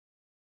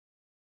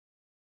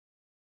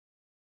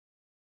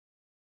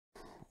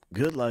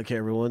Good luck,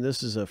 everyone.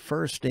 This is a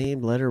first name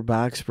letter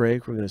box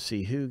break. We're going to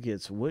see who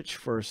gets which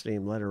first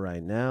name letter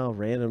right now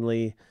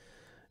randomly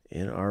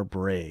in our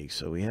break.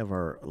 So we have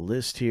our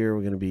list here. We're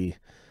going to be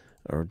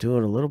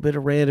doing a little bit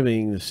of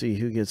randoming to see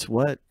who gets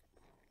what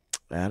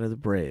out of the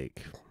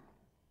break.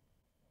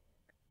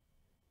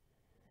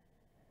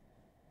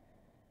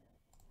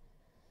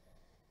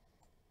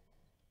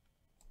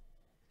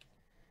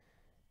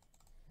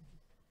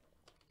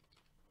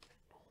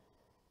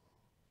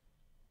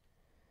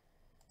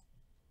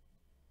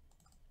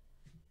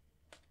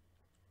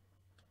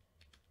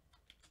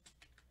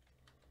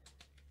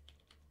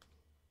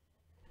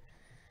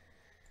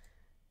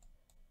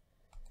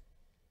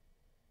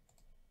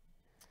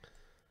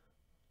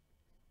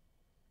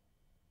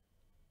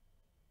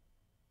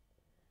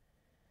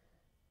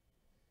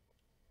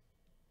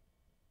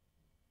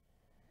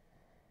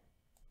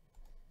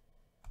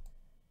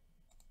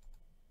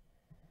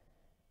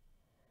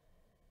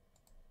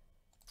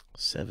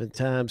 Seven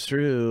times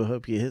through.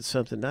 Hope you hit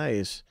something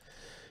nice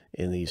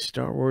in the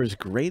Star Wars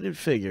graded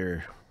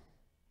figure.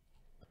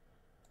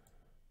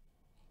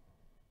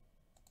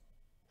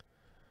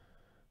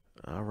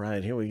 All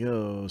right, here we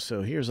go.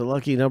 So here's a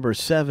lucky number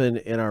 7,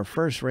 and our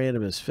first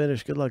random is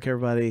finished. Good luck,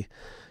 everybody,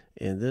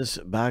 in this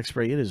box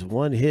break. It is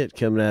one hit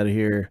coming out of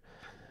here,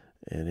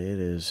 and it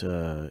is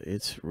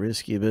it's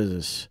risky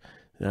business.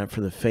 Not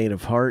for the faint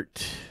of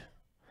heart,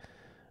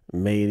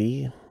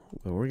 matey.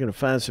 But we're going to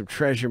find some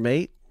treasure,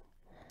 mate.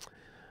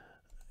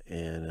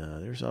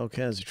 And there's all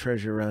kinds of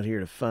treasure around here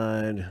to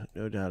find,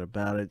 no doubt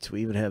about it.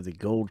 We even have the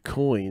gold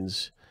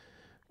coins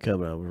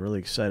coming up. We're really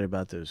excited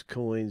about those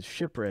coins.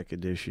 Shipwreck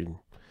edition.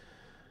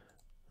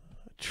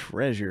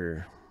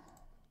 Treasure.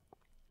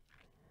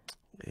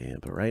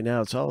 But right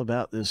now it's all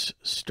about this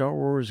Star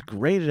Wars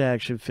graded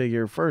action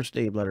figure. First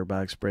name letter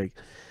box break.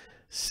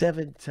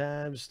 7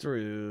 times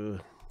through.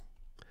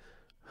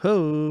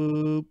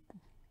 Hope.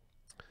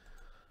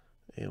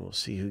 And we'll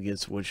see who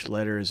gets which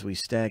letter as we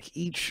stack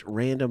each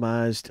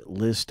randomized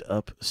list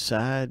up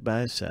side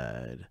by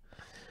side.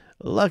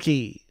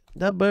 Lucky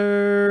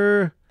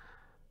number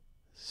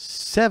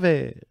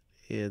 7.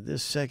 And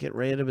this second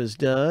random is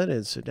done.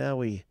 And so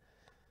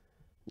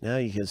now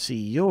you can see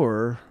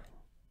your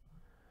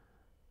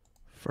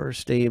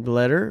first named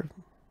letter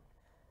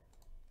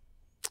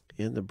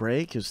in the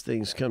break as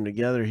things come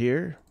together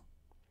here.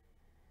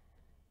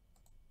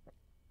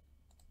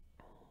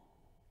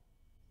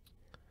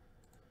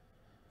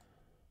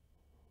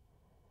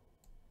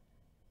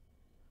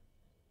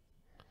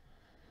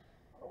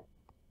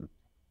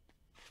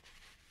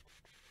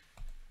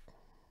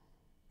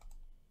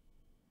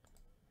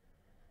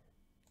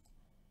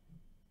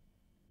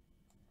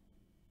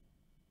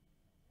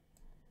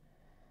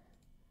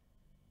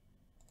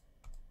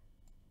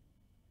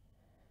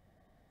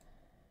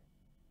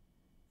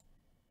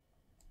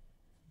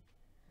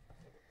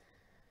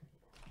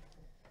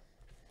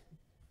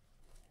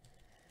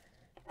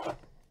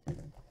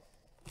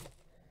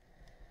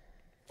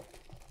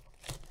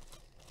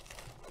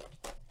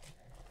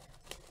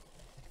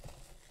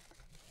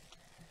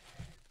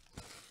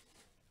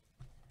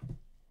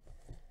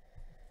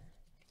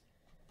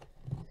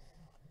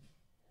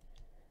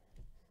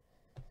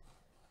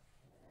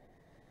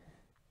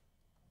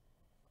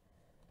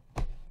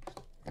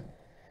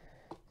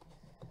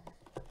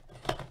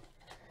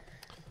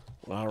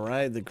 All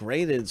right, the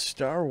graded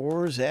Star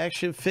Wars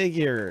action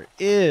figure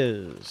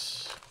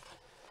is...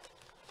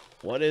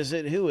 What is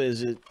it? Who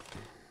is it?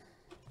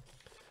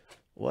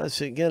 What's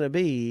it gonna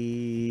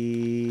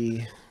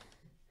be?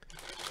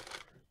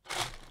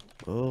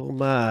 Oh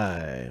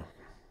my.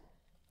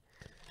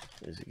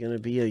 Is it gonna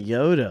be a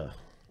Yoda?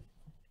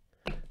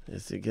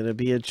 Is it gonna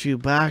be a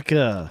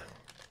Chewbacca?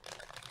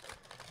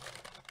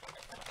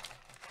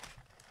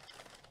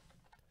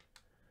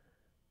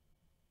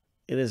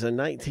 It is a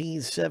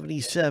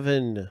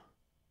 1977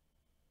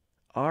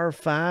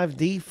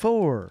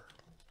 R5D4.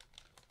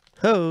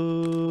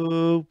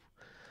 Ho!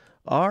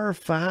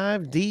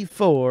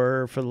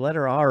 R5D4 for the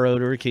letter R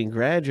owner.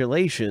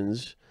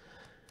 Congratulations.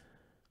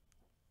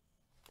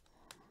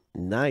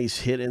 Nice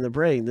hit in the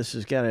brain. This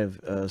has got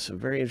some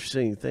very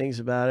interesting things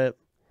about it.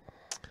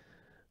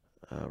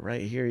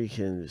 Right here you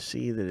can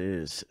see that it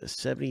is a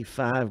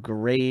 75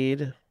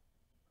 grade.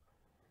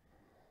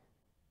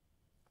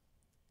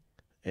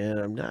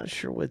 And I'm not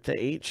sure what the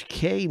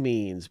HK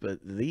means, but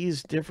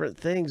these different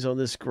things on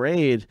this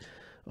grade,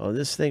 on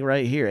this thing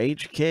right here,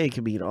 HK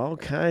can mean all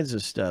kinds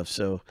of stuff.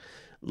 So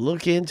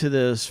look into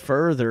this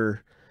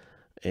further,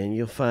 and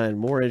you'll find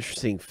more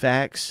interesting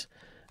facts.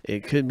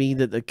 It could mean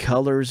that the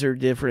colors are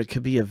different. It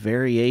could be a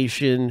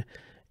variation,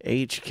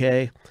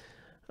 HK.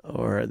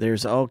 Or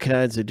there's all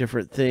kinds of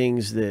different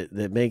things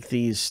that make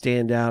these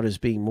stand out as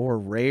being more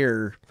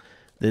rare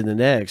than the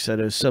next. I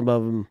know some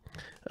of them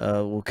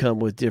will come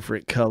with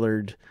different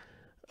colored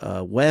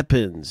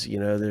weapons. You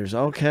know, there's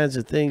all kinds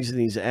of things in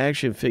these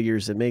action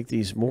figures that make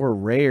these more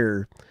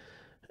rare.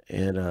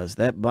 And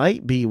that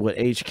might be what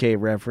HK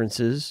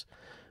references.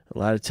 A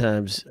lot of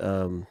times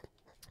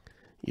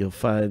you'll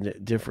find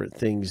different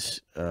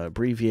things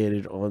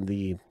abbreviated on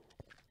the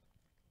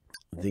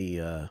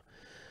the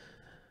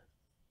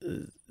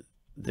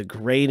the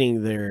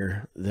grading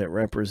there that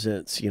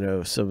represents,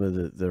 some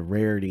of the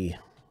rarity,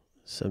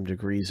 some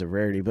degrees of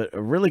rarity. But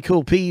a really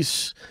cool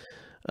piece,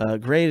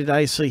 graded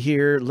nicely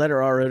here.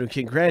 Letter R.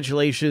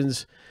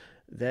 Congratulations.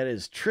 That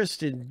is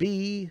Tristan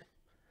B.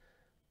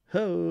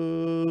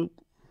 Hope.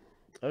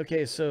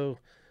 Okay, so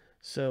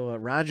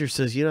Roger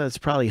says, it's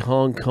probably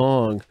Hong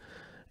Kong,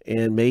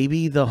 and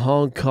maybe the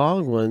Hong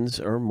Kong ones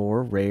are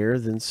more rare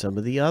than some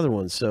of the other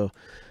ones. So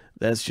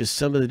that's just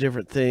some of the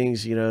different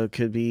things.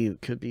 Could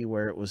be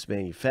where it was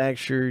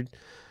manufactured.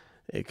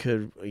 It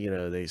could,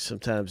 they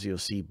sometimes you'll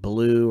see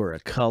blue or a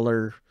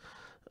color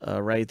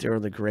right there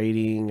on the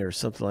grading or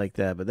something like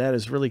that. But that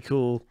is really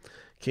cool.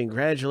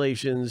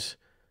 Congratulations,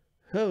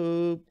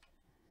 Hope.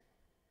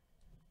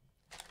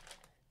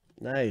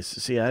 Nice.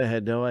 See, I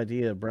had no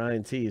idea.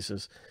 Brian T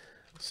says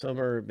some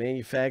are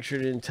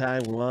manufactured in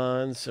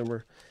Taiwan, some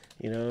are,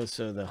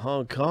 so the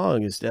Hong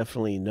Kong is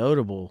definitely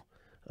notable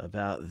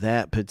about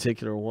that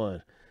particular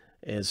one.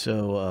 And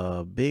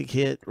so big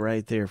hit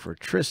right there for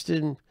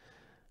Tristan.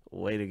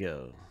 Way to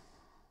go.